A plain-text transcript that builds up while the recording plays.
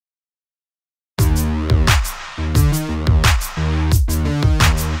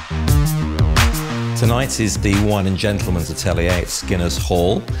Tonight is the Wine and Gentleman's Atelier at Skinner's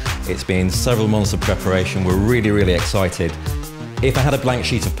Hall. It's been several months of preparation. We're really excited. If I had a blank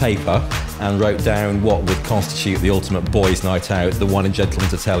sheet of paper and wrote down what would constitute the ultimate boys' night out, the Wine and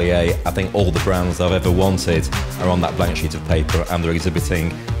Gentleman's Atelier, I think all the brands I've ever wanted are on that blank sheet of paper, and they're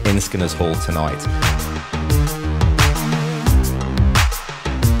exhibiting in Skinner's Hall tonight.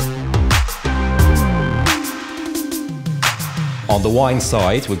 On the wine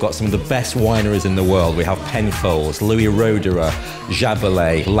side, we've got some of the best wineries in the world. We have Penfolds, Louis Roederer,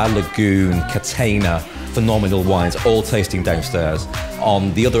 Jabelet, La Lagune, Catena, phenomenal wines, all tasting downstairs.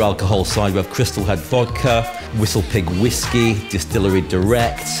 On the other alcohol side, we have Crystal Head Vodka, Whistle Pig Whiskey, Distillery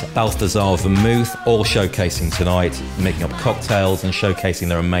Direct, Balthazar Vermouth, all showcasing tonight, making up cocktails and showcasing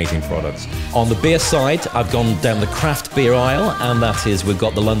their amazing products. On the beer side, I've gone down the craft beer aisle, and that is, we've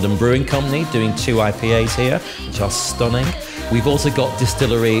got the London Brewing Company doing 2 IPAs here, which are stunning. We've also got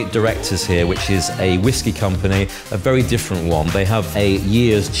Distillery Directors here, which is a whiskey company, a very different one. They have a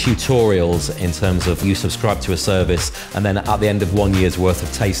year's tutorials in terms of you subscribe to a service, and then at the end of 1 year's worth of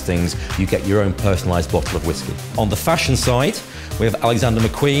tastings, you get your own personalised bottle of whiskey. On the fashion side, we have Alexander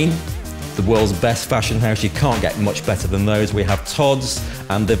McQueen, the world's best fashion house. You can't get much better than those. We have Todds,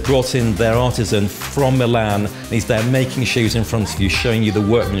 and they've brought in their artisan from Milan. He's there making shoes in front of you, showing you the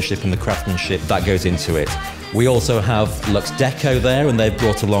workmanship and the craftsmanship that goes into it. We also have Lux Deco there, and they've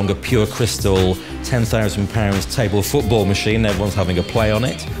brought along a pure crystal £10,000 table football machine. Everyone's having a play on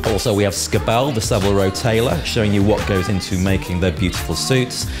it. Also, we have Scabell, the Savile Row tailor, showing you what goes into making their beautiful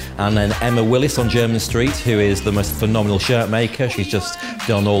suits. And then Emma Willis on Jermyn Street, who is the most phenomenal shirt maker. She's just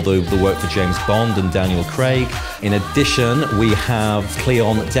done all the work for James Bond and Daniel Craig. In addition, we have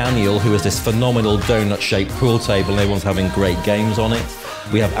Cleon Daniel, who has this phenomenal donut-shaped pool table, and everyone's having great games on it.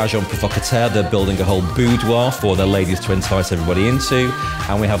 We have Agent Provocateur, they're building a whole boudoir for their ladies to entice everybody into.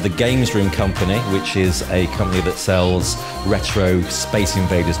 And we have the Games Room Company, which is a company that sells retro Space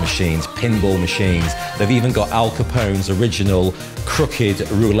Invaders machines, pinball machines. They've even got Al Capone's original crooked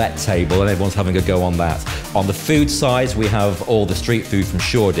roulette table, and everyone's having a go on that. On the food side, we have all the street food from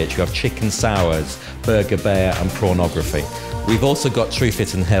Shoreditch. We have chicken sours, burger bear, and prawnography. We've also got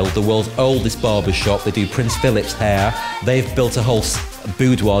Truefit and Hill, the world's oldest barber shop. They do Prince Philip's hair. They've built a whole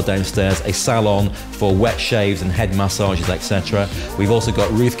boudoir downstairs, a salon for wet shaves and head massages, etc. We've also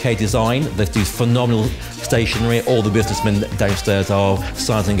got Ruth K Design. They do phenomenal stationery. All the businessmen downstairs are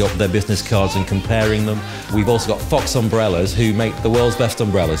sizing up their business cards and comparing them. We've also got Fox Umbrellas, who make the world's best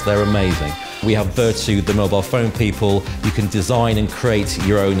umbrellas. They're amazing. We have Virtu, the mobile phone people. You can design and create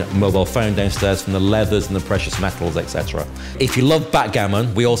your own mobile phone downstairs from the leathers and the precious metals, etc. If you love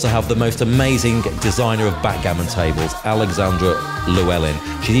backgammon, we also have the most amazing designer of backgammon tables, Alexandra Llewellyn.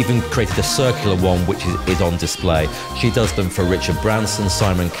 She's even created a circular one which is on display. She does them for Richard Branson,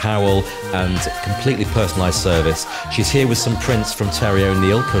 Simon Cowell, and completely personalised service. She's here with some prints from Terry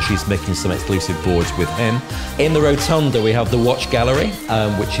O'Neill because she's making some exclusive boards with him. In the Rotunda, we have the Watch Gallery,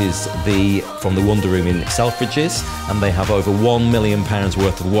 which is from the Wonder Room in Selfridges, and they have over £1 million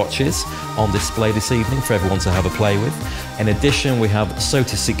worth of watches on display this evening for everyone to have a play with. In addition, we have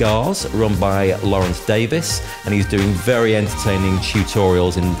Sota Cigars, run by Lawrence Davis, and he's doing very entertaining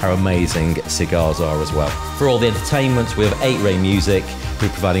tutorials in how amazing cigars are as well. For all the entertainment, we have 8-Ray Music, who are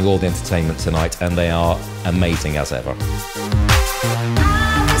providing all the entertainment tonight, and they are amazing as ever.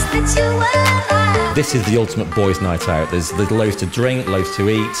 This is the ultimate boys' night out. There's loads to drink, loads to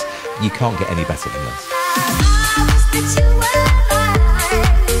eat. You can't get any better than this.